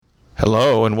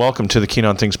Hello and welcome to the Keen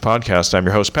on Things podcast. I'm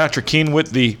your host, Patrick Keen,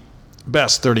 with the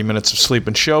best 30 minutes of sleep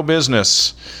and show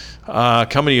business. Coming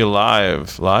to you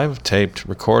live, taped,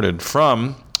 recorded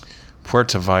from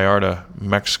Puerto Vallarta,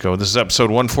 Mexico. This is episode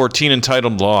 114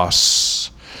 entitled Loss.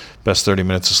 Best 30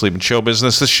 minutes of sleep and show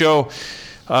business. This show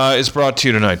is brought to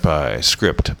you tonight by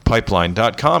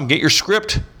scriptpipeline.com. Get your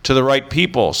script to the right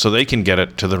people so they can get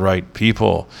it to the right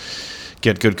people.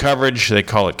 Get good coverage. They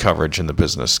call it coverage in the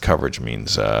business. Coverage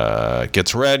means it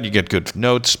gets read, you get good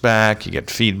notes back, you get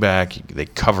feedback, they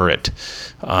cover it.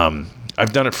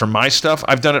 I've done it for my stuff.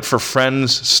 I've done it for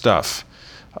friends' stuff.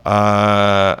 If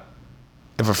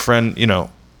a friend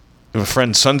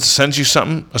sends you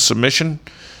something, a submission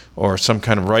or some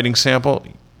kind of writing sample,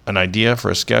 an idea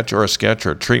for a sketch or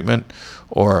a treatment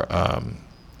or I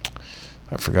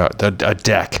forgot, a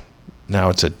deck. Now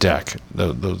it's a deck.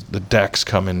 The decks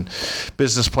come in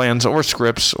business plans or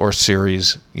scripts or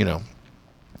series,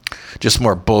 just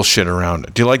more bullshit around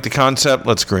it. Do you like the concept?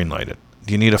 Let's greenlight it.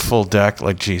 Do you need a full deck?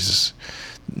 Like Jesus.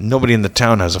 Nobody in the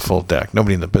town has a full deck.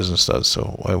 Nobody in the business does,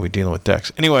 so why are we dealing with decks?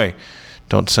 Anyway,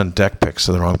 don't send deck pics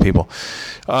to the wrong people.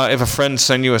 If a friend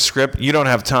sends you a script, you don't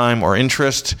have time or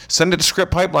interest, send it to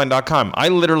scriptpipeline.com. I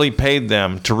literally paid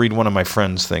them to read one of my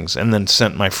friend's things and then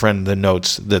sent my friend the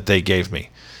notes that they gave me.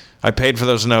 I paid for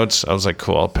those notes. I was like,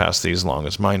 cool, I'll pass these along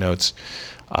as my notes.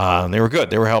 They were good.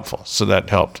 They were helpful. So that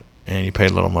helped. And you paid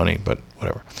a little money, but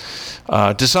whatever.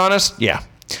 Dishonest? Yeah.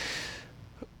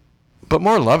 But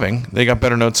more loving. They got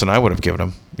better notes than I would have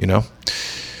given them,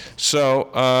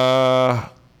 So,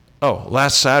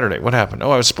 last Saturday, what happened? I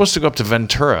was supposed to go up to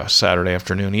Ventura Saturday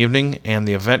afternoon, evening, and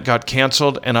the event got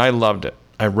canceled, and I loved it.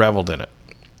 I reveled in it.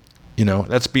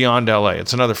 That's beyond LA.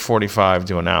 It's another 45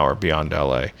 to an hour beyond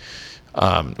LA.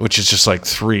 Which is just like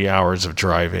 3 hours of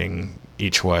driving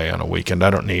each way on a weekend. I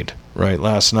don't need, right?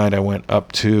 Last night I went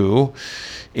up to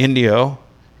Indio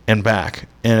and back,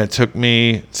 and it took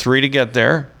me 3 to get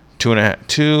there,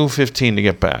 2:15 to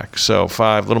get back. So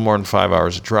a little more than 5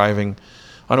 hours of driving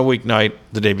on a weeknight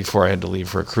the day before I had to leave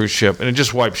for a cruise ship, and it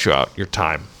just wipes you out your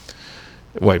time.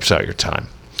 It wipes out your time.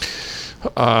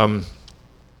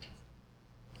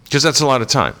 Because that's a lot of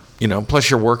time. Plus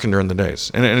you're working during the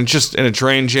days, and it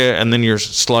drains you, and then you're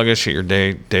sluggish at your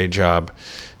day job,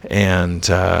 and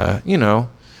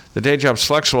the day job's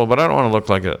flexible, but I don't want to look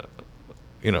like a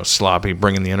sloppy,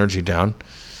 bringing the energy down.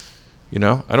 I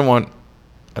don't want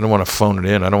to phone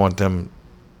it in. I don't want them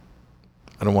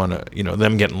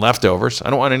getting leftovers.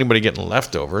 I don't want anybody getting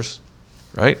leftovers,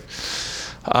 right?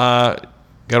 Got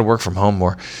to work from home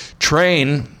more.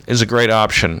 Train is a great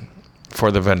option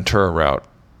for the Ventura route.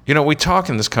 We talk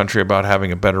in this country about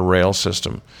having a better rail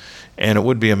system, and it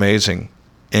would be amazing.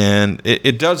 And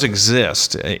it does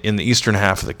exist in the eastern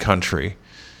half of the country.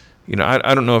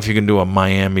 I don't know if you can do a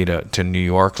Miami to New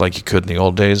York like you could in the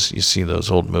old days. You see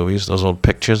those old movies, those old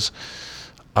pictures.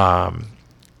 But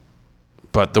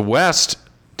the West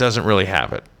doesn't really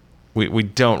have it. We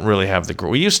don't really have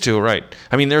we used to, right?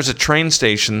 I mean, there's a train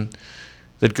station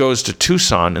that goes to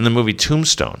Tucson in the movie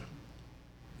Tombstone.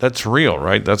 That's real,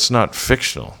 right? That's not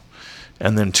fictional.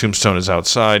 And then Tombstone is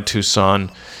outside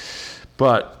Tucson.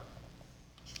 But,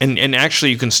 and actually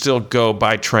you can still go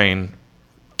by train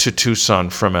to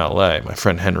Tucson from LA. My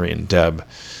friend Henry and Deb,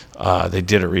 they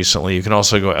did it recently. You can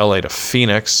also go LA to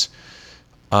Phoenix,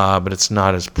 but it's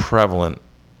not as prevalent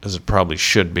as it probably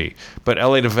should be. But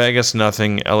LA to Vegas,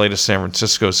 nothing. LA to San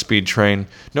Francisco, speed train.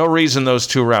 No reason those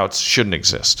two routes shouldn't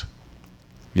exist.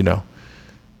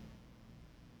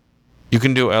 You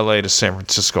can do LA to San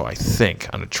Francisco, I think,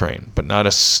 on a train, but not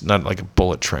like a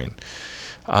bullet train.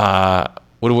 What are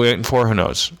we waiting for? Who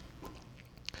knows?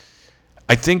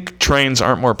 I think trains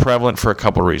aren't more prevalent for a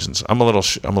couple reasons. I'm a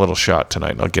little shot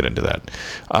tonight, and I'll get into that.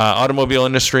 Automobile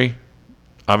industry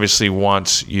obviously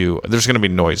wants you. There's going to be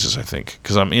noises, I think,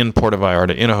 because I'm in Puerto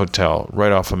Vallarta in a hotel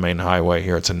right off a main highway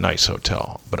here. It's a nice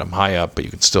hotel, but I'm high up, but you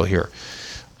can still hear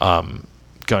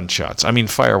gunshots. I mean,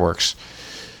 fireworks.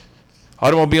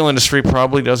 Automobile industry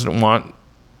probably doesn't want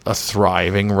a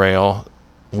thriving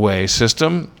railway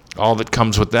system. All that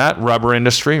comes with that. Rubber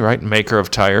industry, right? Maker of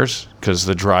tires, because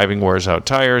the driving wears out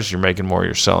tires. You're making more,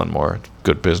 you're selling more.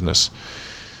 Good business.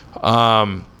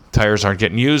 Tires aren't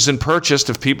getting used and purchased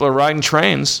if people are riding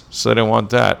trains, so they don't want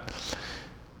that.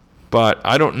 But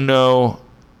I don't know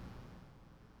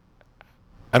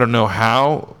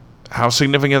how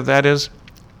significant that is.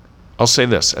 I'll say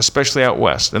this, especially out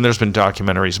west, and there's been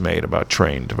documentaries made about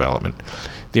train development.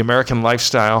 The American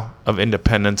lifestyle of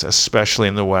independence, especially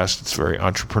in the West, it's very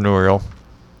entrepreneurial.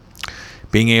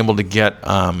 Being able to get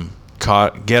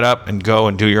up and go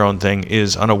and do your own thing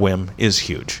is on a whim is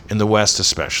huge. In the West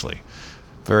especially.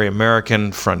 very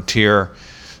American, frontier.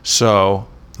 So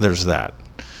there's that.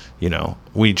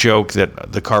 We joke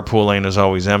that the carpool lane is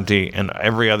always empty and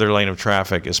every other lane of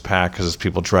traffic is packed because it's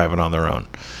people driving on their own.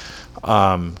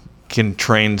 Can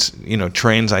trains,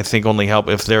 trains I think only help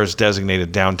if there's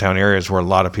designated downtown areas where a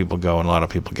lot of people go and a lot of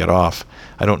people get off.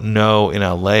 I don't know in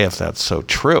LA if that's so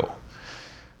true.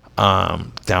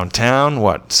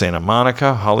 Downtown, Santa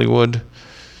Monica, Hollywood, a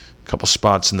couple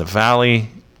spots in the Valley.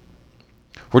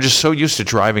 We're just so used to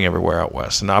driving everywhere out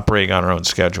west and operating on our own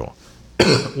schedule.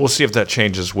 We'll see if that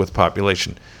changes with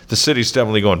population. The city's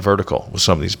definitely going vertical with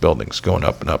some of these buildings going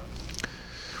up and up.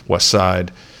 West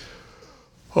Side,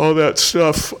 all that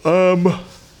stuff.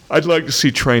 I'd like to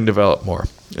see train develop more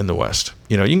in the West.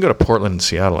 You can go to Portland and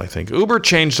Seattle, I think. Uber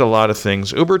changed a lot of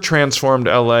things. Uber transformed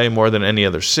LA more than any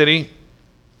other city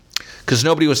because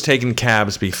nobody was taking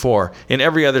cabs before. In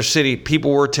every other city,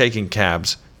 people were taking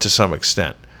cabs to some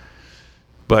extent.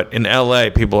 But in LA,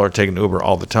 people are taking Uber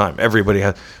all the time. Everybody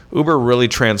has. Uber really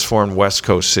transformed West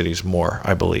Coast cities more,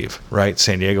 I believe, right?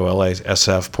 San Diego, LA,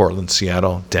 SF, Portland,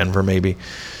 Seattle, Denver, maybe.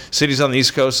 Cities on the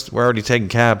East Coast, we're already taking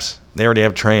cabs. They already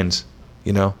have trains,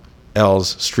 L's,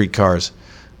 streetcars,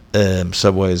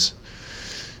 subways.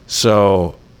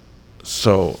 So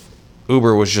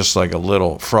Uber was just like a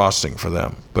little frosting for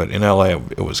them. But in LA,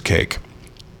 it was cake.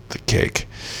 The cake.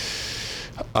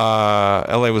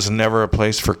 LA was never a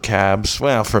place for cabs.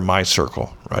 Well, for my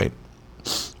circle, right?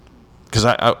 Because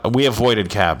we avoided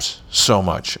cabs so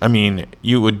much. I mean,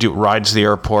 you would do rides to the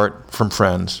airport from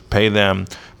friends, pay them,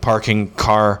 parking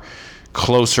car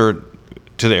closer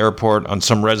to the airport on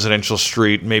some residential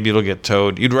street. Maybe it'll get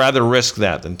towed. You'd rather risk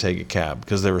that than take a cab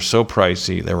because they were so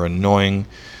pricey. They were annoying.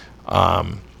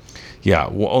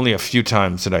 Only a few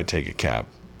times did I take a cab.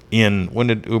 When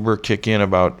did Uber kick in?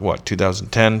 About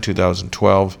 2010,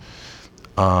 2012?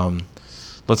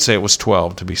 Let's say it was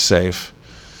 12 to be safe.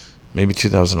 Maybe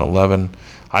 2011.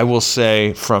 I will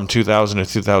say from 2000 to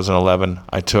 2011,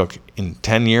 I took in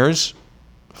 10 years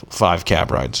 5 cab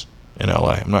rides in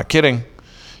LA. I'm not kidding.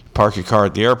 Park your car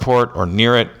at the airport or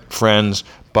near it, friends,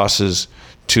 buses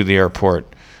to the airport,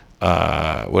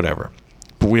 whatever.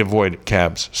 But we avoid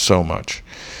cabs so much.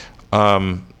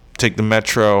 Take the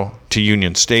metro to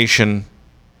Union Station,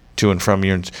 to and from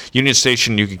Union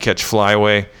Station. You could catch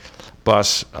Flyway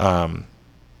bus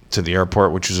to the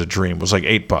airport, which was a dream. It was like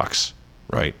 $8,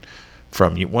 right?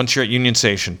 Once you're at Union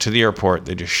Station to the airport,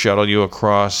 they just shuttle you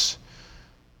across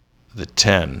the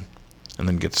 10 and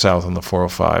then get south on the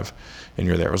 405, and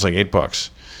you're there. It was like $8.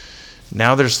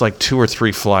 Now there's like 2 or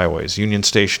 3 flyways. Union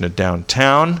Station to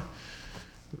downtown.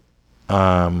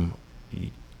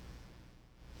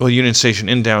 Union Station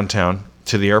in downtown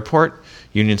to the airport.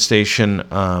 Union Station,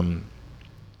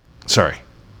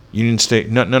 Union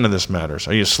Station, none of this matters.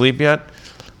 Are you asleep yet?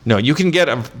 No, you can get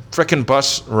a frickin'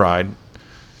 bus ride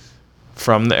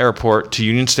from the airport to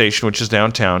Union Station, which is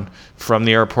downtown, from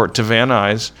the airport to Van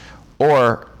Nuys,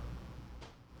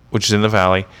 which is in the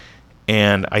Valley,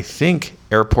 and I think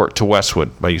airport to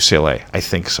Westwood by UCLA. I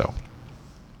think so.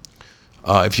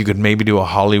 If you could maybe do a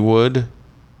Hollywood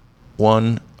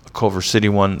one, a Culver City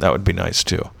one, that would be nice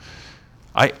too.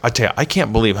 I tell you, I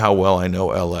can't believe how well I know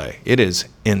LA. It is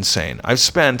insane. I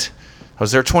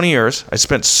was there 20 years. I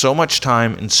spent so much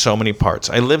time in so many parts.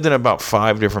 I lived in about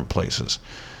 5 different places.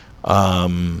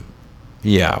 1,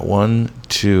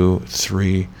 2,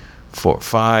 3, 4,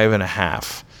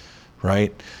 5.5,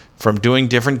 right? From doing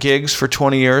different gigs for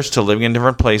 20 years to living in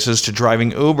different places to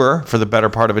driving Uber for the better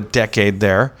part of a decade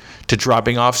there to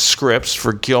dropping off scripts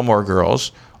for Gilmore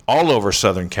Girls all over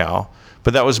Southern Cal.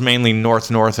 But that was mainly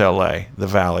North LA, the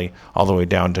Valley, all the way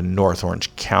down to North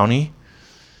Orange County.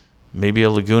 Maybe a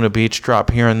Laguna Beach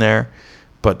drop here and there.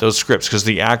 But those scripts, because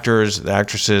the actors, the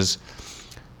actresses,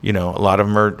 a lot of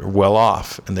them are well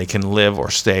off and they can live or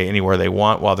stay anywhere they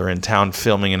want while they're in town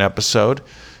filming an episode.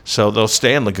 So they'll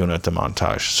stay in Laguna at the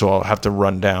Montage. So I'll have to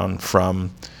run down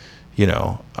from,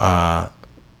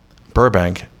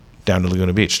 Burbank down to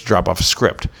Laguna Beach to drop off a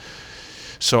script.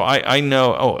 So I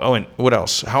know, and what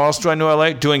else? How else do I know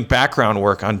LA? Doing background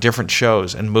work on different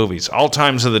shows and movies, all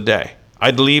times of the day.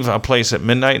 I'd leave a place at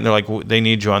midnight and they're like, they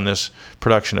need you on this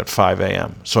production at 5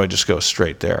 a.m. So I just go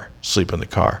straight there, sleep in the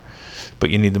car.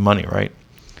 But you need the money, right?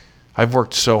 I've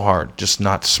worked so hard, just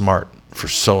not smart for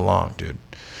so long, dude.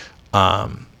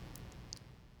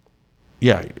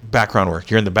 Background work.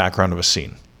 You're in the background of a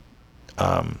scene.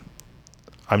 I'm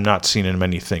not seen in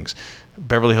many things.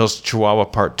 Beverly Hills Chihuahua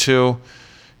Part 2.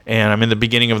 And I'm in the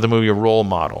beginning of the movie Role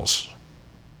Models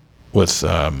with,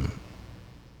 that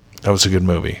was a good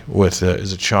movie, with,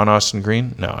 is it Sean Austin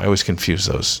Green? No, I always confuse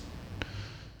those.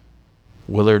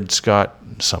 Willard Scott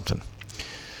something.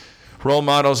 Role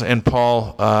models and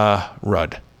Paul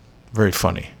Rudd. Very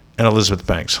funny. And Elizabeth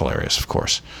Banks, hilarious, of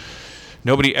course.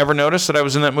 Nobody ever noticed that I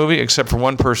was in that movie except for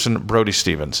one person, Brody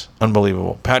Stevens.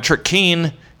 Unbelievable. Patrick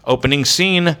Keane, opening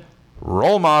scene,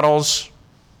 role models.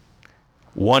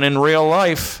 One in real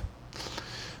life.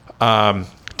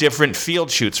 Different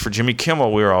field shoots for Jimmy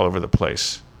Kimmel. We were all over the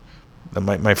place.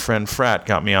 My friend Frat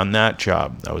got me on that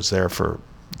job. I was there for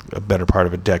a better part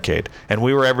of a decade. And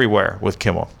we were everywhere with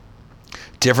Kimmel.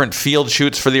 Different field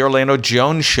shoots for the Orlando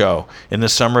Jones show in the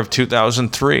summer of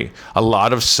 2003. A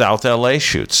lot of South LA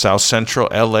shoots, South Central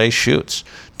LA shoots.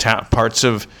 Parts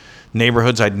of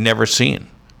neighborhoods I'd never seen.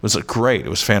 It was great. It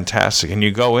was fantastic. And you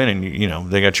go in and, you know,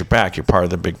 they got your back. You're part of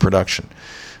the big production.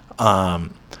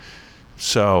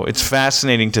 So it's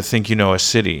fascinating to think you know a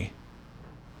city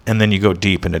and then you go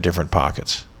deep into different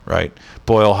pockets, right?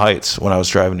 Boyle Heights, when I was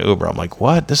driving to Uber, I'm like,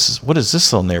 what is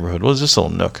this little neighborhood? What is this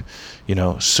little nook? You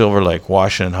know, Silver Lake,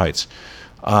 Washington Heights.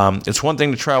 It's one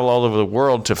thing to travel all over the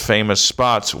world to famous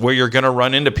spots where you're going to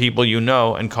run into people you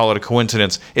know and call it a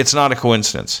coincidence. It's not a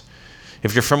coincidence.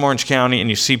 If you're from Orange County and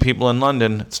you see people in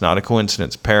London, it's not a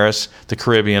coincidence. Paris, the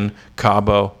Caribbean,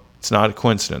 Cabo, it's not a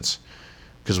coincidence.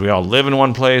 Because we all live in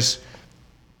one place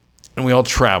and we all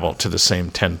travel to the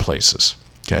same 10 places.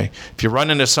 Okay? If you run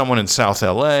into someone in South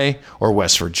LA or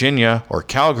West Virginia or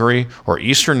Calgary or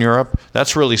Eastern Europe,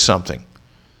 that's really something.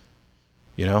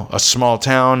 You know, a small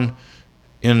town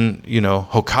in, you know,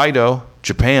 Hokkaido,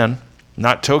 Japan,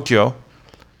 not Tokyo.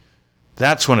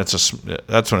 That's when it's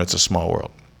a small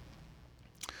world.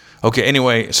 Okay,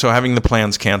 anyway, so having the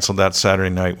plans canceled that Saturday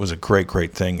night was a great,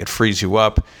 great thing. It frees you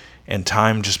up, and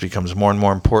time just becomes more and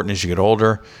more important as you get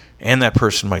older. And that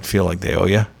person might feel like they owe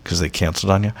you because they canceled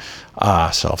on you,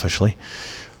 selfishly.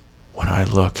 When I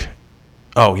look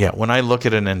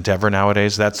at an endeavor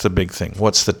nowadays, that's the big thing.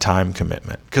 What's the time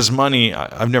commitment? Because money,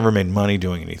 I've never made money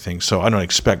doing anything, so I don't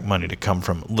expect money to come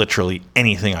from literally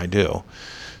anything I do.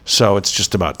 So it's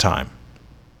just about time.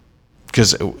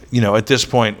 Because, you know, at this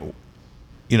point,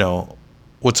 you know,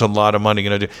 what's a lot of money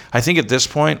going to do? I think at this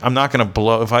point, I'm not going to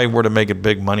blow. If I were to make it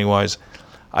big money-wise,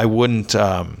 I wouldn't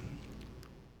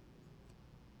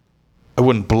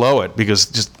blow it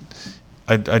because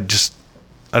I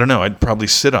don't know. I'd probably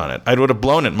sit on it. I would have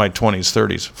blown it in my 20s,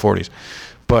 30s, 40s.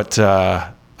 But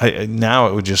now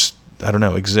it would just, I don't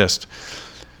know, exist.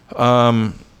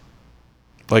 Like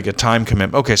a time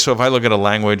commitment. Okay, so if I look at a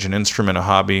language, an instrument, a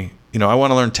hobby, you know, I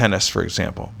want to learn tennis, for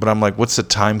example. But I'm like, what's the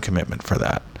time commitment for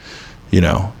that? You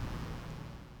know?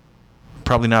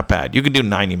 Probably not bad. You could do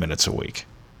 90 minutes a week.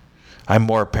 I'm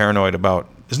more paranoid about,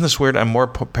 isn't this weird? I'm more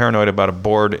paranoid about a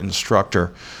bored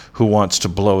instructor who wants to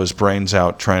blow his brains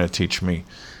out trying to teach me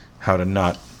how to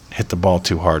not hit the ball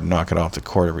too hard and knock it off the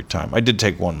court every time. I did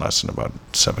take one lesson about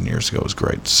 7 years ago. It was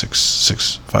great.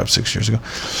 5-6 years ago.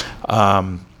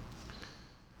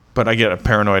 But I get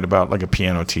paranoid about like a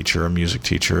piano teacher, a music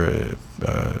teacher,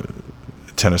 a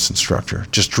tennis instructor,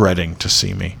 just dreading to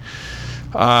see me.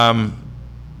 God,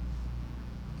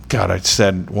 I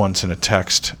said once in a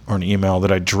text or an email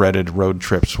that I dreaded road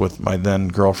trips with my then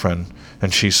girlfriend,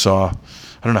 and she saw,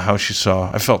 I don't know how she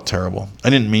saw, I felt terrible. I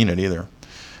didn't mean it either.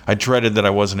 I dreaded that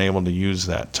I wasn't able to use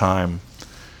that time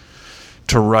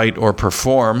to write or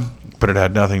perform, but it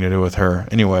had nothing to do with her.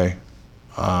 Anyway,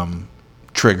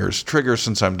 triggers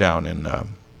since I'm down at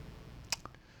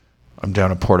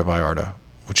Puerto Vallarta,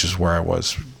 which is where I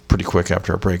was pretty quick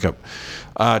after a breakup.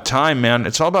 Time, man,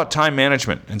 it's all about time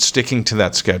management and sticking to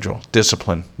that schedule.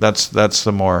 Discipline. That's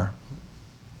more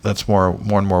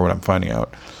and more what I'm finding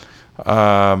out.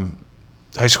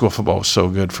 High school football was so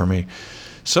good for me.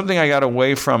 Something I got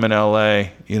away from in LA,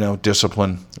 you know,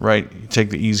 discipline, right? You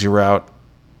take the easy route,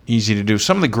 easy to do.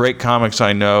 Some of the great comics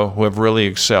I know who have really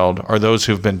excelled are those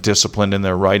who've been disciplined in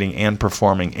their writing and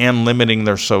performing and limiting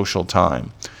their social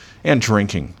time. And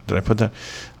drinking. Did I put that?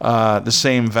 The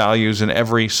same values in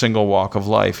every single walk of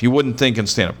life. You wouldn't think in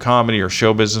stand-up comedy or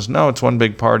show business, no, it's one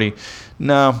big party.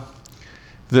 No.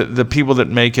 The people that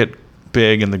make it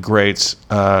big and the greats,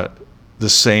 the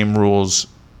same rules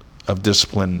of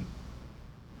discipline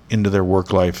into their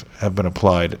work life have been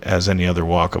applied as any other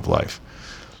walk of life.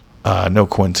 No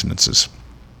coincidences.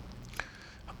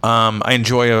 I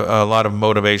enjoy a lot of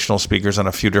motivational speakers on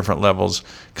a few different levels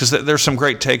because there's some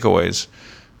great takeaways.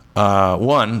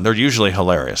 One, they're usually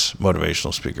hilarious,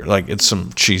 motivational speaker. Like, it's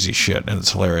some cheesy shit, and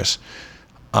it's hilarious.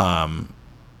 And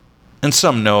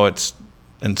some know it's,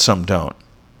 and some don't.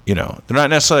 You know, they're not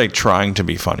necessarily trying to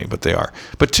be funny, but they are.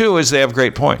 But two is they have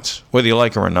great points, whether you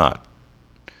like them or not.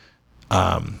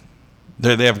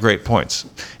 They have great points.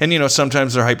 And,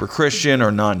 sometimes they're hyper-Christian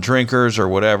or non-drinkers or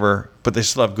whatever, but they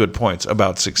still have good points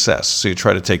about success. So you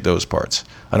try to take those parts.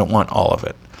 I don't want all of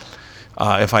it.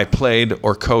 If I played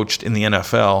or coached in the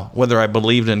NFL, whether I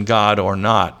believed in God or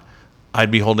not,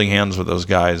 I'd be holding hands with those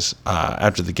guys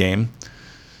after the game,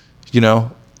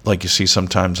 like you see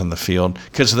sometimes on the field,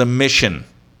 because the mission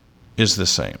is the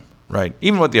same, right?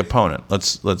 Even with the opponent.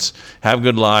 Let's have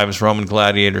good lives, Roman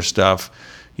gladiator stuff.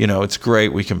 It's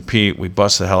great. We compete. We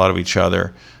bust the hell out of each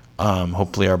other.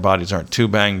 Hopefully our bodies aren't too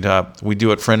banged up. We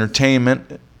do it for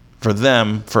entertainment. For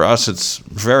them, for us, it's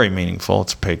very meaningful.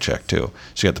 It's a paycheck, too.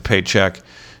 So you got the paycheck,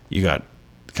 you got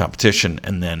the competition,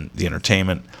 and then the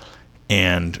entertainment.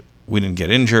 And we didn't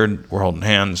get injured. We're holding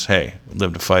hands. Hey,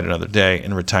 live to fight another day.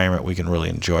 In retirement, we can really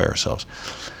enjoy ourselves.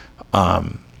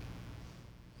 But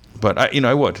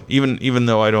I would, even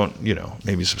though I don't,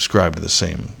 maybe subscribe to the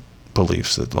same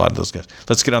beliefs that a lot of those guys.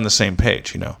 Let's get on the same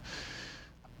page.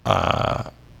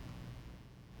 I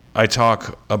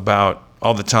talk about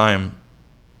all the time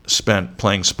spent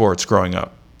playing sports growing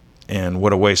up, and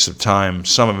what a waste of time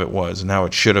some of it was, and how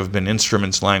it should have been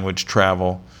instruments, language,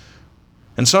 travel,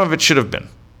 and some of it should have been.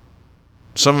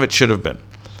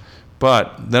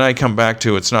 But then I come back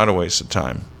to it's not a waste of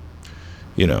time.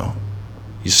 You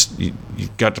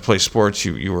got to play sports.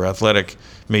 You were athletic,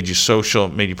 made you social,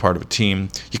 made you part of a team.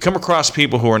 You come across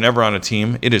people who are never on a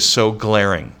team. It is so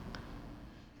glaring.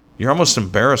 You're almost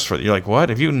embarrassed for it. You're like, what?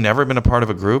 Have you never been a part of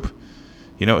a group?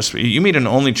 You meet an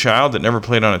only child that never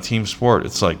played on a team sport.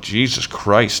 It's like, Jesus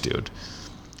Christ, dude.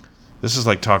 This is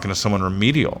like talking to someone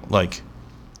remedial. Like,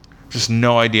 just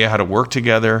no idea how to work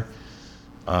together.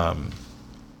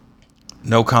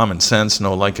 No common sense,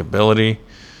 no likability.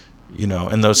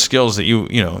 And those skills that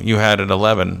you had at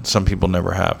 11, some people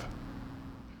never have.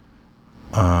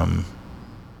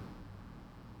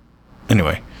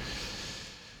 Anyway.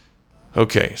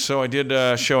 Okay, so I did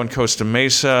a show in Costa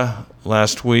Mesa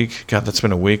last week. God, that's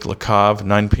been a week. Le Cave,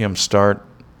 9 p.m. start.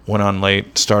 Went on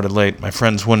late, started late. My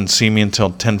friends wouldn't see me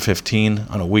until 10:15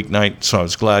 on a weeknight, so I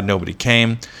was glad nobody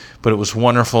came. But it was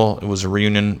wonderful. It was a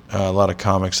reunion. A lot of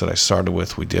comics that I started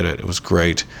with, we did it. It was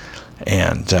great.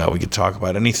 And we could talk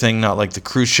about anything, not like the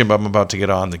cruise ship I'm about to get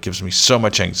on that gives me so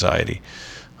much anxiety.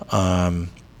 But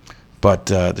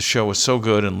the show was so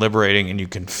good and liberating, and you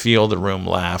can feel the room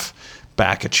laugh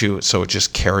back at you, so it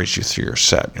just carries you through your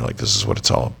set. You're like, this is what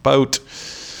it's all about.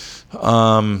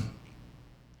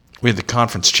 We had the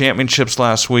conference championships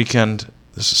last weekend.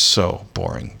 This is so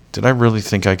boring. Did I really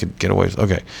think I could get away with?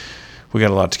 Okay, we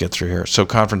got a lot to get through here. So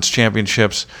conference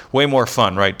championships, way more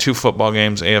fun, right? 2 football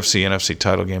games, AFC, NFC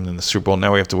title game, than the Super Bowl.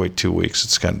 Now we have to wait 2 weeks.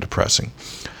 It's kind of depressing.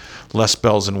 Less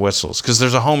bells and whistles, because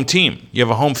there's a home team. You have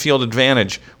a home field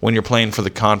advantage when you're playing for the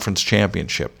conference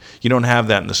championship. You don't have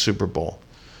that in the Super Bowl.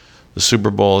 The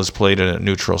Super Bowl is played at a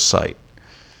neutral site.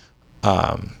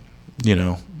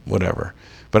 Whatever.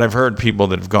 But I've heard people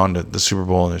that have gone to the Super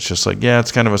Bowl, and it's just like, yeah,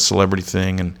 it's kind of a celebrity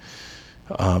thing, and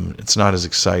it's not as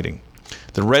exciting.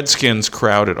 The Redskins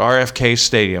crowd at RFK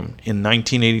Stadium in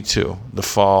 1982,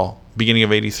 beginning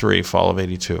of 83, fall of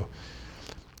 82.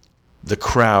 The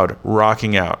crowd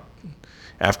rocking out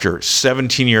after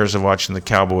 17 years of watching the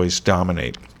Cowboys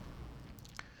dominate.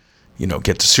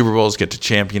 Get to Super Bowls, get to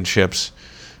championships.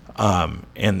 And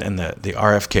the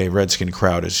RFK Redskin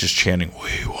crowd is just chanting,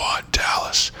 "We want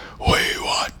Dallas, we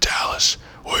want Dallas,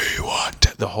 we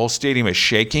want." The whole stadium is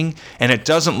shaking, and it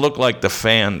doesn't look like the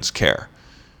fans care.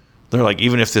 They're like,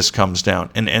 even if this comes down,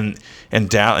 and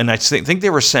I think they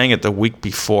were saying it the week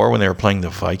before when they were playing the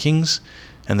Vikings,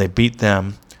 and they beat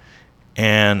them,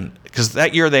 and because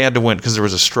that year they had to win because there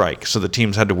was a strike, so the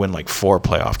teams had to win like 4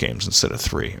 playoff games instead of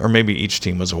 3, or maybe each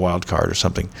team was a wild card or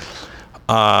something.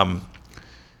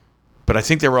 But I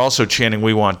think they were also chanting,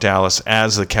 "We want Dallas,"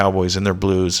 as the Cowboys in their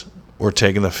blues were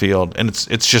taking the field. And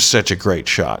it's just such a great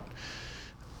shot.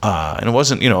 And it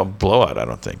wasn't, a blowout, I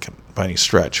don't think, by any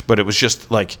stretch. But it was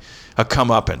just like a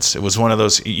comeuppance. It was one of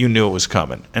those, you knew it was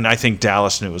coming. And I think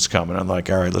Dallas knew it was coming. I'm like,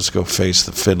 all right, let's go face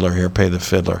the fiddler here, pay the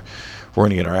fiddler. We're going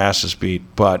to get our asses beat.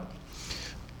 But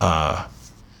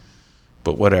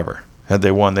whatever. Had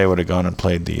they won, they would have gone and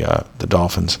played the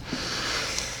Dolphins.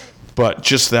 But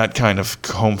just that kind of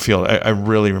home field, I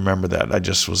really remember that. I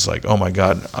just was like, oh, my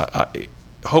God.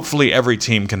 Hopefully every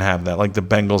team can have that. Like the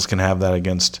Bengals can have that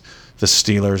against the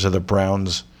Steelers, or the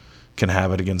Browns can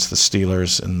have it against the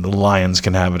Steelers, and the Lions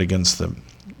can have it against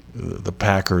the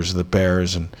Packers, the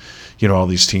Bears, and, all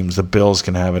these teams. The Bills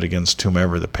can have it against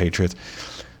whomever, the Patriots.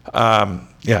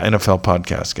 NFL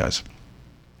podcast, guys.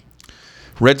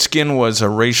 Redskin was a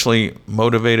racially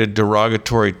motivated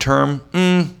derogatory term.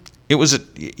 It was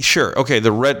sure. Okay,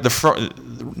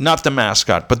 not the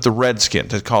mascot, but the redskin.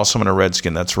 To call someone a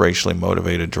redskin, that's racially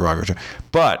motivated, derogatory.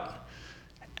 But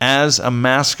as a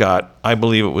mascot, I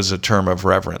believe it was a term of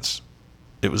reverence.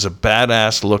 It was a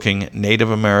badass-looking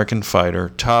Native American fighter,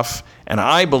 tough, and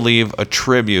I believe a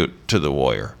tribute to the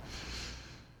warrior.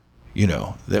 You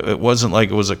know, it wasn't like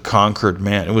it was a conquered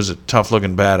man. It was a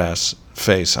tough-looking badass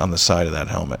face on the side of that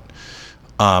helmet.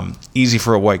 Easy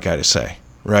for a white guy to say,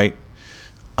 right?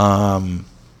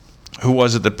 Who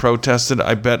was it that protested?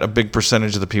 I bet a big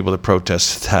percentage of the people that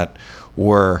protested that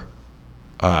were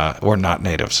not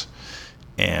natives.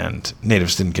 And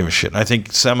natives didn't give a shit. And I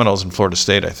think Seminoles in Florida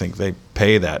State, I think they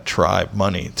pay that tribe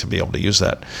money to be able to use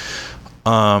that.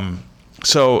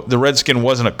 So the redskin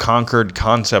wasn't a conquered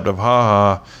concept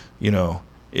of, you know,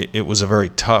 it was a very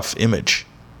tough image.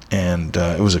 And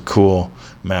it was a cool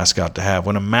mascot to have.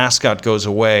 When a mascot goes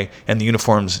away and the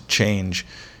uniforms change,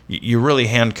 you really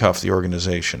handcuff the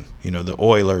organization. You know, the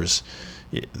Oilers,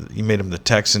 you made them the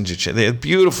Texans. They had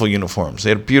beautiful uniforms. They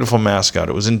had a beautiful mascot.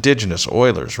 It was indigenous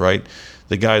Oilers, right?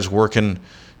 The guys working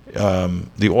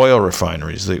the oil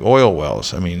refineries, the oil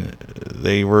wells. I mean,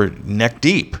 they were neck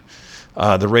deep.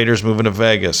 The Raiders moving to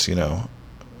Vegas, you know.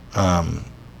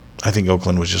 I think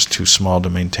Oakland was just too small to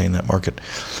maintain that market.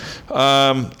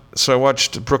 So I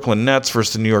watched Brooklyn Nets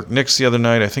versus the New York Knicks the other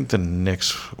night. I think the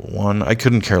Knicks won. I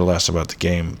couldn't care less about the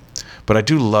game. But I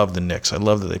do love the Knicks. I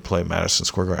love that they play Madison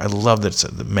Square Garden. I love that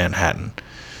it's Manhattan,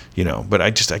 you know. But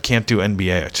I can't do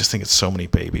NBA. I just think it's so many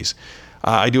babies.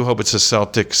 I do hope it's the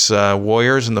Celtics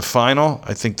Warriors in the final.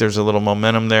 I think there's a little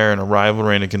momentum there and a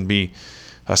rivalry, and it can be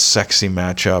a sexy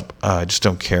matchup. I just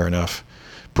don't care enough.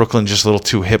 Brooklyn's just a little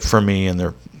too hip for me, and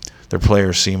their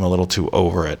players seem a little too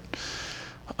over it.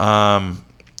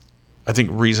 I think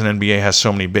reason NBA has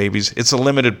so many babies, it's a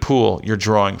limited pool you're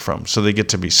drawing from, so they get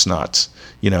to be snots,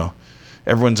 you know.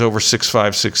 Everyone's over 6'5",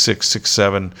 6'6",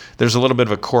 6'7". There's a little bit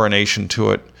of a coronation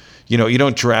to it. You know, you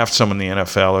don't draft someone in the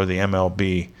NFL or the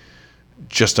MLB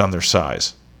just on their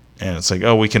size. And it's like,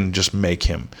 oh, we can just make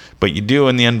him. But you do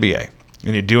in the NBA,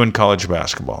 and you do in college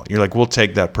basketball. You're like, we'll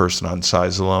take that person on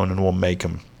size alone, and we'll make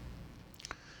him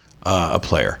a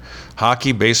player.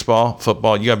 Hockey, baseball,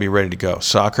 football, you got to be ready to go.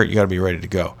 Soccer, you got to be ready to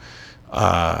go.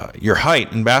 Your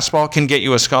height in basketball can get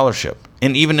you a scholarship,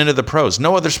 and even into the pros.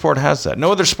 No other sport has that.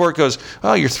 No other sport goes,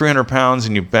 oh, you're 300 pounds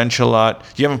and you bench a lot.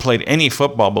 You haven't played any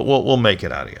football, but we'll make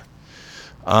it out of you.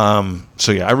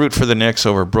 So yeah, I root for the Knicks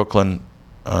over Brooklyn.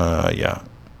 Yeah,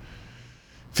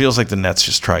 feels like the Nets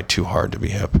just tried too hard to be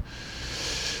hip,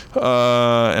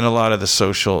 and a lot of the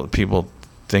social people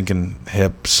thinking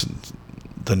hips,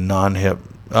 the non-hip.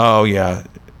 Oh yeah.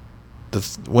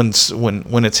 When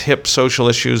it's hip social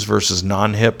issues versus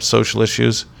non-hip social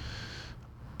issues,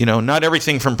 you know, not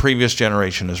everything from previous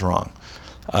generation is wrong,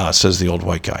 says the old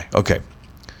white guy. Okay.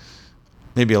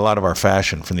 Maybe a lot of our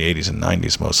fashion from the 80s and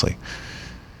 90s mostly.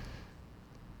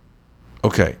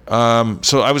 Okay.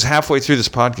 So I was halfway through this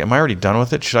podcast. Am I already done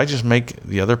with it? Should I just make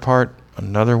the other part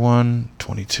another one?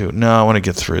 22. No, I want to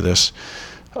get through this.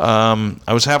 I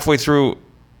was halfway through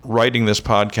writing this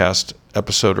podcast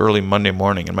episode early Monday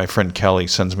morning, and my friend Kelly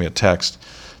sends me a text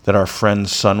that our friend's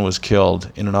son was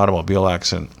killed in an automobile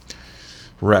accident,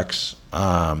 Rex.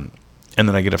 And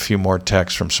then I get a few more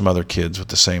texts from some other kids with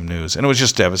the same news. And it was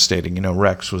just devastating. You know,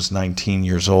 Rex was 19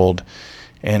 years old,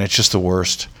 and it's just the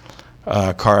worst.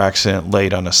 Car accident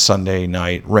late on a Sunday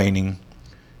night, raining,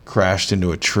 crashed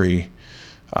into a tree.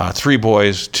 3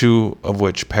 boys, 2 of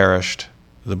which perished.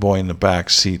 The boy in the back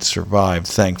seat survived,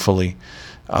 thankfully.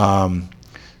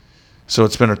 So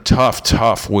it's been a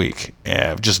tough week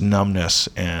of just numbness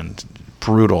and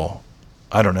brutal,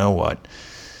 I don't know what.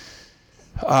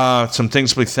 Some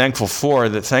things to be thankful for,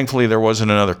 that thankfully there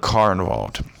wasn't another car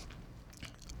involved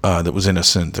that was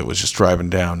innocent, that was just driving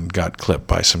down and got clipped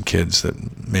by some kids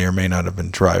that may or may not have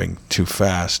been driving too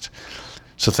fast.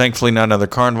 So thankfully not another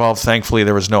car involved. Thankfully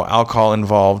there was no alcohol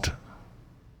involved.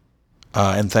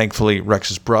 And thankfully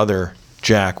Rex's brother,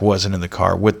 Jack, wasn't in the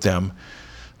car with them.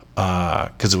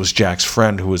 Because it was Jack's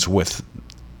friend who was with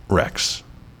Rex.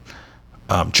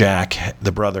 Jack,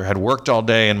 the brother, had worked all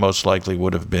day and most likely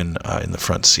would have been in the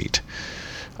front seat.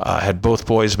 Had both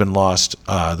boys been lost,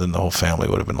 then the whole family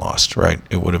would have been lost, right?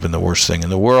 It would have been the worst thing in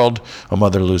the world, a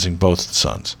mother losing both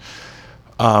sons.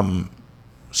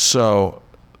 So,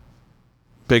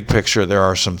 big picture, there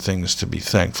are some things to be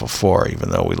thankful for,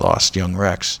 even though we lost young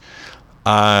Rex.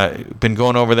 Been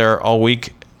going over there all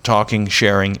week, talking,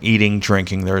 sharing, eating,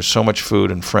 drinking. There is so much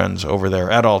food and friends over there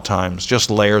at all times.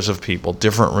 Just layers of people,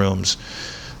 different rooms,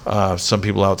 some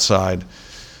people outside.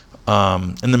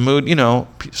 And the mood, you know,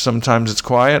 sometimes it's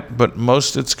quiet, but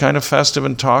most it's kind of festive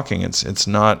and talking. It's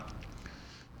not,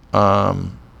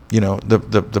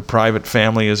 the private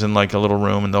family is in like a little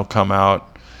room, and they'll come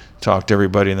out, talk to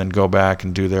everybody, and then go back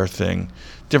and do their thing.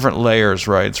 Different layers,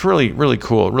 right? It's really, really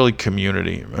cool, really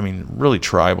community. I mean, really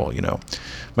tribal,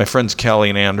 My friends Kelly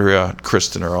and Andrea,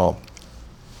 Kristen are all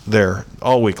there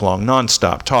all week long,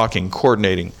 nonstop, talking,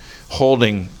 coordinating,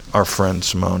 holding our friend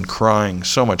Simone, crying,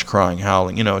 so much crying,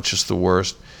 howling. It's just the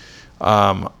worst.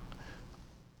 I'm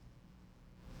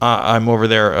over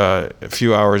there a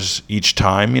few hours each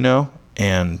time,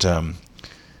 and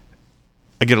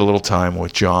I get a little time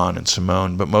with John and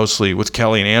Simone, but mostly with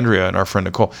Kelly and Andrea and our friend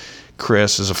Nicole.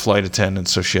 Chris is a flight attendant,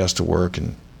 so she has to work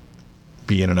and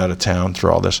be in and out of town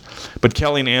through all this. But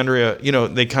Kelly and Andrea,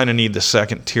 they kind of need the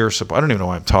second tier support. I don't even know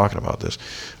why I'm talking about this.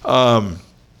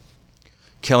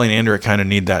 Kelly and Andrea kind of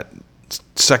need that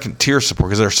second tier support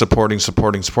because they're supporting.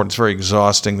 It's very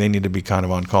exhausting. They need to be kind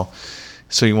of on call.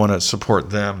 So you want to support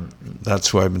them. That's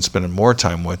who I've been spending more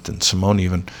time with than Simone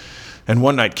even. And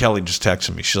one night Kelly just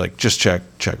texted me. She's like, just check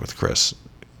with Chris,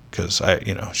 because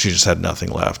she just had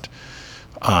nothing left.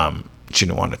 She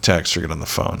didn't want to text or get on the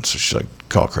phone, so she's like,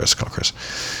 call Chris.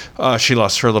 She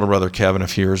lost her little brother Kevin a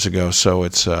few years ago, so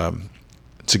it's a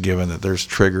given that there's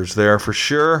triggers there for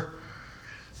sure.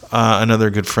 Another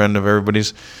good friend of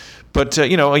everybody's. But,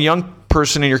 a young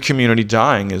person in your community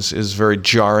dying is very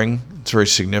jarring. It's very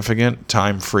significant.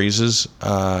 Time freezes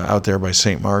out there by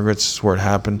St. Margaret's is where it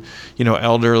happened.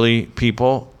 Elderly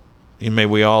people, may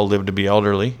we all live to be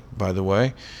elderly, by the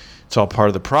way. It's all part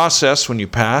of the process when you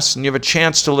pass, and you have a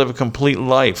chance to live a complete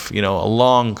life, a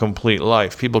long, complete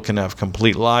life. People can have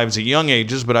complete lives at young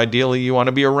ages, but ideally you want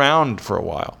to be around for a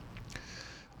while.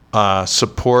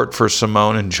 Support for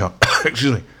Simone and John.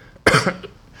 Excuse me.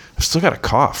 I've still got a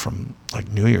cough from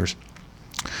New Year's.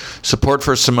 Support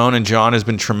for Simone and John has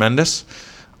been tremendous.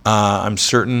 I'm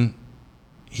certain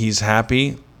he's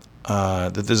happy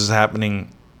that this is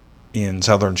happening in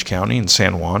South Orange County, in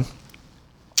San Juan,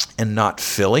 and not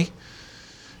Philly.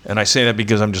 And I say that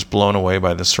because I'm just blown away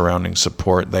by the surrounding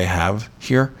support they have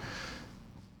here.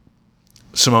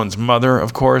 Simone's mother,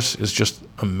 of course, is just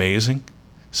amazing.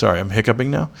 Sorry, I'm hiccuping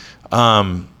now.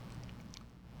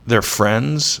 Their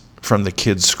friends from the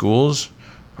kids' schools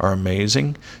are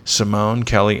amazing. Simone,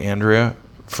 Kelly, Andrea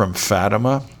from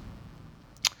Fatima.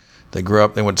 They grew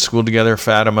up, they went to school together,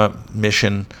 Fatima,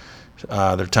 Mission,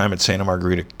 their time at Santa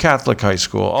Margarita Catholic High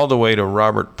School, all the way to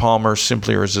Robert Palmer,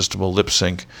 Simply Irresistible Lip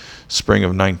Sync, spring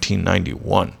of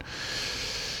 1991.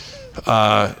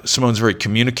 Simone's very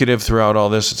communicative throughout all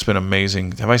this. It's been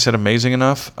amazing. Have I said amazing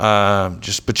enough?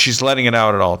 But she's letting it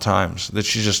out at all times. That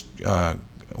she's just,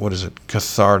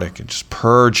 cathartic and just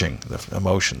purging the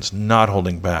emotions, not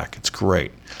holding back. It's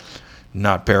great.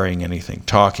 Not burying anything,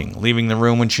 talking, leaving the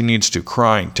room when she needs to,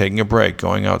 crying, taking a break,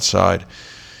 going outside.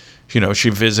 She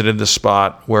visited the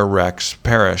spot where Rex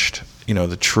perished,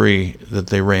 the tree that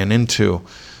they ran into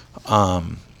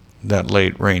that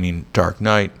late, raining, dark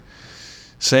night,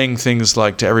 saying things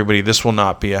like to everybody, this will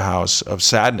not be a house of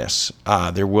sadness.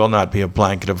 There will not be a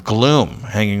blanket of gloom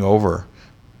hanging over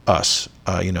us.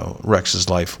 Rex's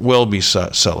life will be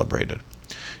celebrated.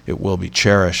 It will be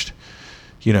cherished.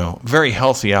 Very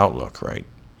healthy outlook, right?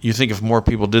 You think if more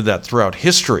people did that throughout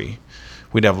history,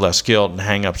 we'd have less guilt and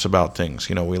hang-ups about things.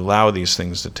 We allow these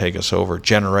things to take us over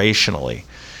generationally,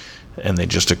 and they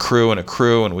just accrue,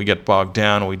 and we get bogged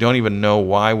down, and we don't even know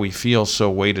why we feel so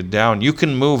weighted down. You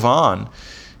can move on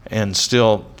and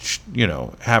still,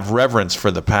 have reverence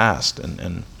for the past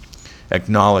and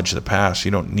acknowledge the past.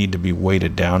 You don't need to be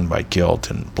weighted down by guilt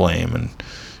and blame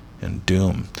and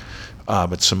doom.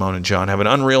 But Simone and John have an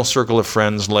unreal circle of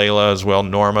friends. Layla as well.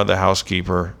 Norma, the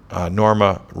housekeeper.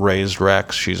 Norma raised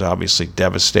Rex. She's obviously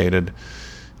devastated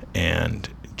and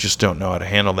just don't know how to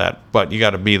handle that. But you got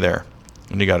to be there,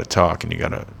 and you got to talk, and you got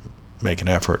to make an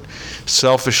effort.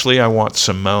 Selfishly, I want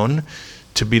Simone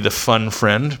to be the fun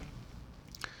friend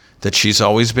that she's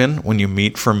always been when you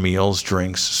meet for meals,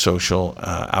 drinks, social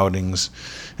outings,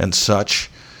 and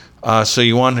such. So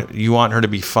you want her to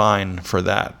be fine for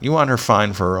that. You want her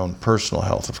fine for her own personal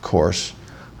health, of course,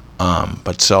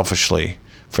 but selfishly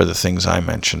for the things I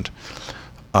mentioned.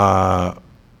 Also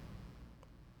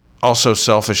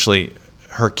selfishly,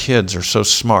 her kids are so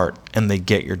smart and they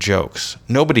get your jokes.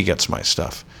 Nobody gets my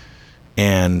stuff.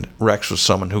 And Rex was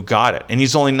someone who got it. And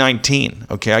he's only 19,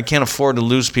 okay? I can't afford to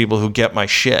lose people who get my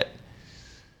shit.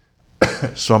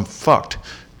 So I'm fucked,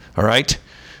 all right?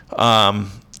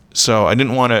 So I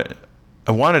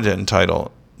wanted to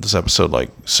entitle this episode like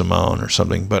Simone or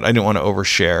something, but I didn't want to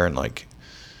overshare and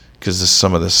because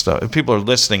some of this stuff, if people are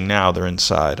listening now, they're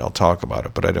inside, I'll talk about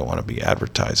it, but I don't want to be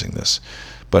advertising this.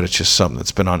 But it's just something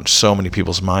that's been on so many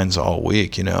people's minds all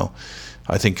week,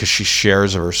 I think because she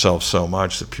shares of herself so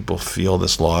much that people feel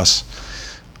this loss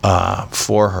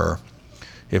for her.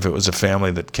 If it was a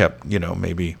family that kept,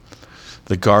 maybe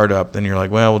the guard up, then you're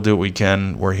like, well, we'll do what we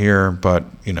can. We're here, but,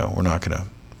 we're not going to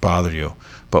bother you.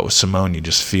 But with Simone, you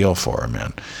just feel for her,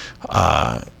 man.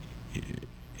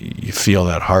 You feel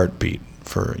that heartbeat,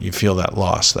 you feel that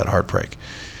loss, that heartbreak.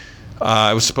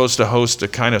 I was supposed to host a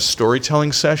kind of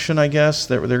storytelling session, I guess,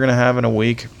 that they're going to have in a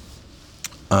week.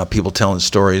 People telling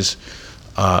stories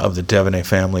of the Devaney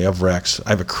family, of Rex. I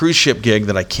have a cruise ship gig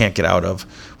that I can't get out of,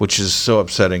 which is so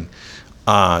upsetting.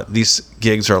 These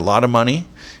gigs are a lot of money,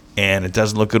 and it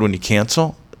doesn't look good when you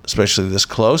cancel, especially this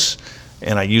close.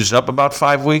 And I used up about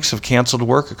 5 weeks of canceled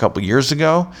work a couple years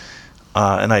ago.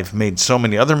 And I've made so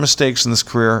many other mistakes in this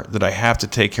career that I have to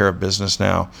take care of business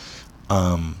now.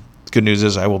 Good news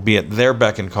is I will be at their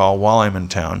beck and call while I'm in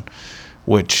town,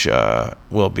 which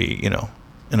will be,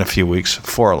 in a few weeks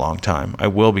for a long time. I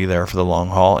will be there for the long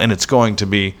haul, and it's going to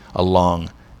be a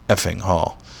long effing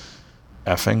haul.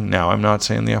 Effing? Now I'm not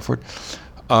saying the F word.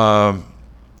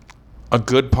 A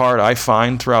good part I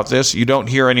find throughout this, you don't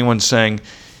hear anyone saying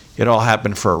it all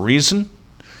happened for a reason.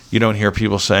 You don't hear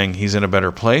people saying he's in a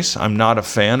better place. I'm not a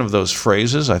fan of those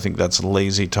phrases. I think that's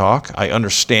lazy talk. I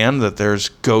understand that there's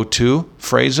go-to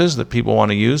phrases that people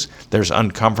want to use. There's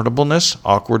uncomfortableness,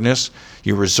 awkwardness.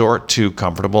 You resort to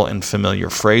comfortable and familiar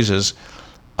phrases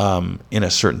in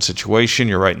a certain situation.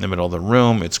 You're right in the middle of the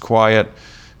room. It's quiet.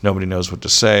 Nobody knows what to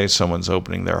say. Someone's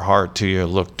opening their heart to you,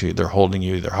 look to you. They're holding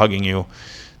you. They're hugging you.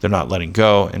 They're not letting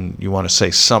go, and you want to say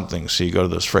something, so you go to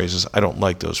those phrases. I don't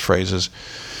like those phrases.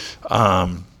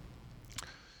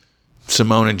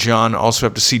 Simone and John also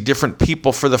have to see different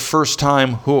people for the first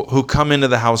time who come into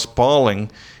the house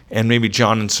bawling, and maybe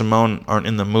John and Simone aren't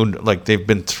in the mood, like they've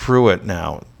been through it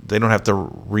now. They don't have to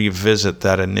revisit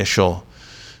that initial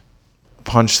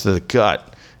punch to the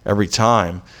gut every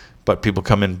time, but people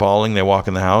come in bawling, they walk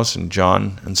in the house, and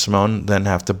John and Simone then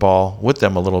have to bawl with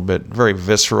them a little bit, very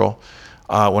visceral.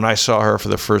 When I saw her for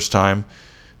the first time,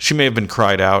 she may have been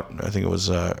cried out. I think it was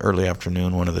early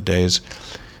afternoon, one of the days.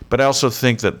 But I also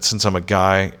think that since I'm a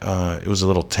guy, it was a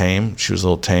little tame. She was a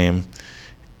little tame,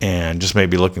 and just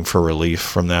maybe looking for relief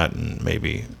from that, and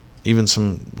maybe even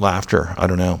some laughter. I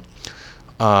don't know.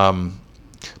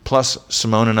 Plus,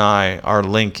 Simone and I, our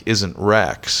link isn't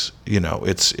Rex.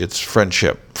 It's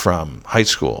friendship from high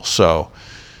school, so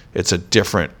it's a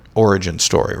different origin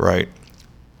story, right?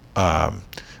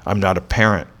 I'm not a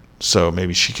parent, so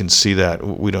maybe she can see that.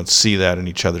 We don't see that in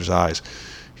each other's eyes.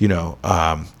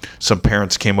 Some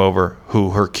parents came over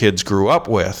who her kids grew up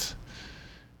with.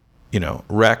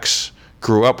 Rex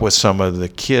grew up with some of the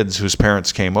kids whose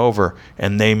parents came over,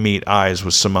 and they meet eyes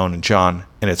with Simone and John,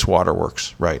 and it's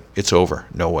waterworks, right? It's over.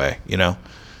 No way,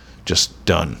 just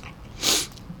done.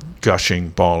 Gushing,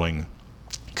 bawling,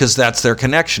 because that's their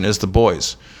connection, is the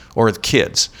boys or the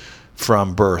kids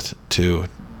from birth to,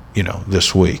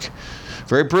 this week.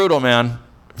 Very brutal, man.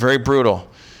 Very brutal.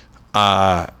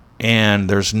 And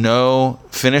there's no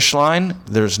finish line.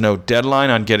 There's no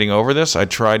deadline on getting over this. I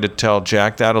tried to tell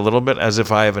Jack that a little bit, as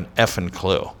if I have an effing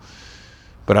clue.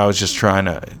 But I was just trying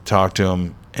to talk to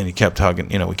him, and he kept hugging.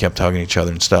 We kept hugging each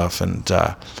other and stuff. And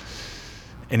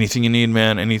anything you need,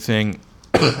 man, anything.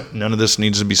 None of this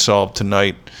needs to be solved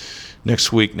tonight,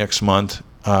 next week, next month.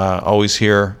 Always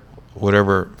here,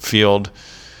 whatever field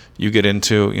you get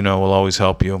into, we'll always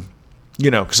help you.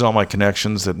 Because all my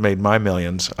connections that made my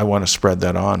millions, I want to spread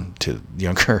that on to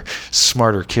younger,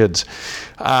 smarter kids.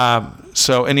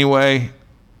 So anyway,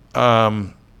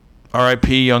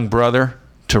 R.I.P. young brother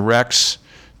to Rex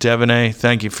Devaney.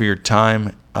 Thank you for your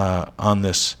time on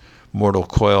this mortal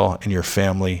coil, and your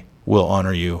family will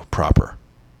honor you proper.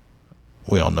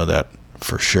 We all know that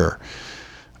for sure.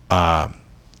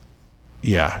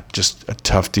 Yeah, just a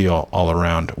tough deal all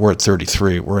around. We're at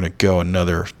 33. We're going to go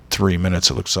another 3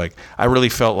 minutes, it looks like. I really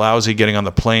felt lousy getting on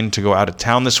the plane to go out of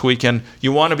town this weekend.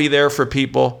 You want to be there for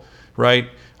people, right?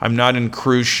 I'm not in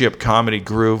cruise ship comedy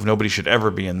groove. Nobody should ever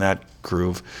be in that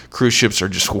groove. Cruise ships are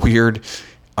just weird.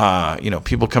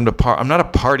 People come to I'm not a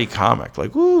party comic.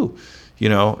 Like, woo.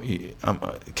 I'm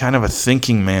kind of a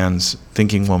thinking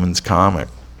woman's comic,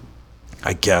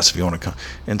 I guess, if you want to come.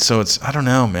 And so I don't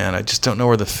know, man. I just don't know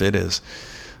where the fit is.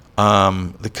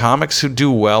 The comics who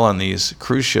do well on these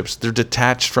cruise ships, they're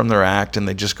detached from their act, and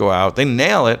they just go out. They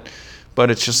nail it, but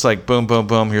it's just like boom, boom,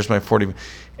 boom. Here's my 40.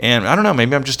 And I don't know.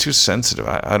 Maybe I'm just too sensitive.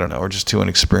 I don't know. Or just too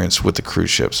inexperienced with the cruise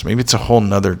ships. Maybe it's a whole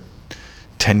nother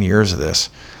 10 years of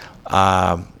this.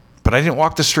 But I didn't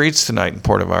walk the streets tonight in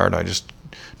Port Vallarta.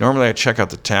 Normally I check out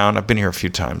the town. I've been here a few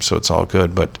times, so it's all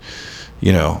good. But,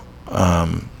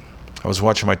 I was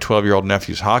watching my 12-year-old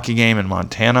nephew's hockey game in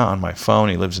Montana on my phone.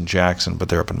 He lives in Jackson, but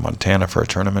they're up in Montana for a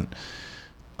tournament.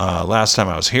 Last time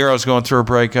I was here, I was going through a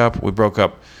breakup. We broke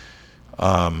up,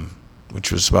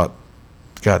 which was about,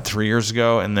 3 years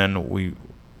ago, and then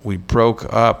we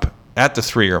broke up at the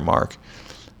 3-year mark.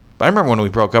 But I remember when we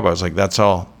broke up, I was like, that's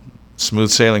all smooth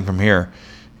sailing from here.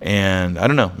 And I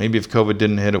don't know, maybe if COVID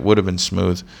didn't hit, it would have been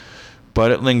smooth. But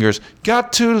it lingers.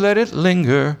 Got to let it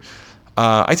linger.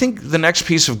 I think the next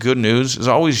piece of good news is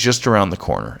always just around the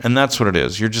corner. And that's what it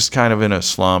is. You're just kind of in a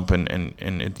slump,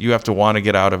 and you have to want to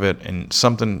get out of it, and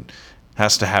something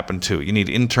has to happen too. You need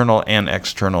internal and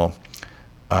external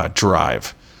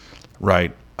drive,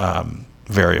 right?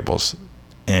 Variables.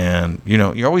 And,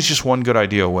 you're always just one good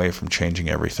idea away from changing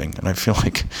everything. And I feel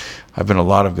like I've been a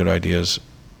lot of good ideas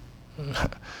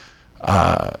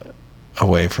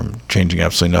away from changing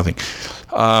absolutely nothing.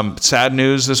 Sad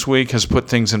news this week has put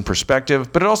things in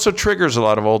perspective, but it also triggers a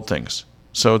lot of old things.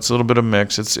 So it's a little bit of a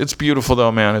mix. It's beautiful,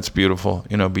 though, man. It's beautiful.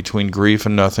 Between grief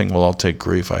and nothing, we'll all take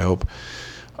grief, I hope.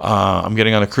 I'm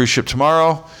getting on a cruise ship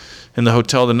tomorrow, in the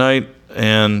hotel tonight,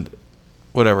 and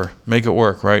whatever. Make it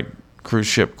work, right? Cruise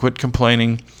ship. Quit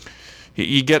complaining.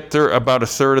 You get there, about a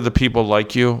third of the people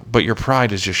like you, but your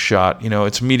pride is just shot.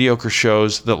 It's mediocre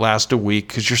shows that last a week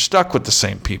because you're stuck with the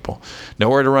same people.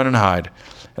 Nowhere to run and hide.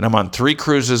 And I'm on 3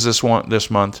 cruises this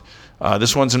month.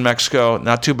 This one's in Mexico.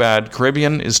 Not too bad.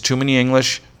 Caribbean is too many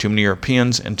English, too many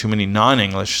Europeans, and too many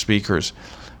non-English speakers.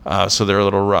 So they're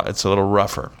it's a little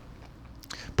rougher.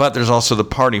 But there's also the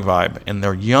party vibe, and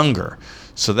they're younger.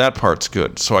 So that part's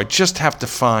good. So I just have to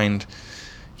find...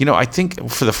 I think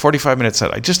for the 45-minute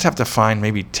set, I just have to find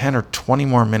maybe 10 or 20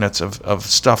 more minutes of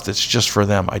stuff that's just for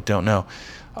them. I don't know.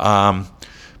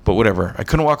 But whatever. I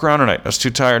couldn't walk around tonight. I was too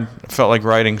tired. I felt like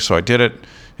writing, so I did it.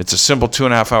 It's a simple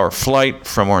 2.5-hour flight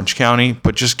from Orange County,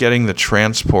 but just getting the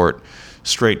transport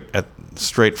straight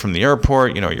from the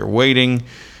airport. You're waiting.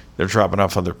 They're dropping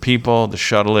off other people. The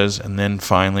shuttle is, and then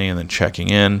checking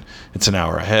in. It's an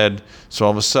hour ahead. So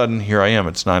all of a sudden, here I am.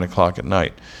 It's 9 o'clock at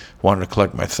night. Wanted to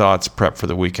collect my thoughts, prep for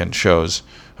the weekend shows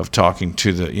of talking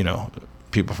to the,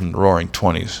 people from the Roaring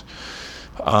 20s.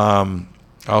 I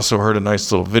also heard a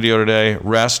nice little video today.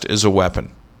 Rest is a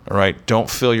weapon, all right? Don't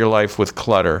fill your life with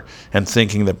clutter and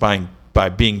thinking that by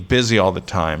being busy all the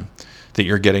time that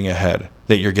you're getting ahead,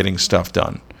 that you're getting stuff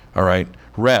done, all right?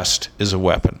 Rest is a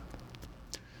weapon.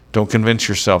 Don't convince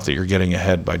yourself that you're getting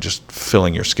ahead by just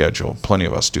filling your schedule. Plenty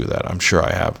of us do that. I'm sure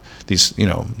I have. These,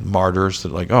 martyrs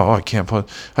that I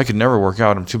I could never work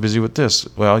out. I'm too busy with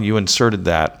this. Well, you inserted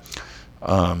that.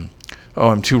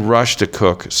 I'm too rushed to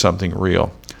cook something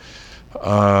real.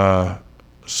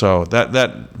 So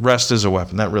that rest is a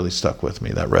weapon. That really stuck with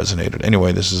me. That resonated.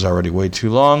 Anyway, this is already way too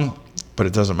long, but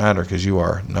it doesn't matter because you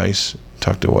are nice,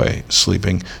 tucked away,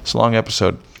 sleeping. It's a long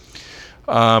episode.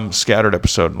 Scattered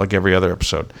episode, like every other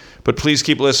episode. But please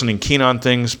keep listening. Keen on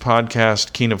Things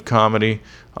podcast, Keen of Comedy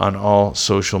on all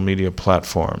social media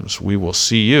platforms. We will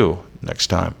see you next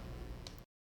time.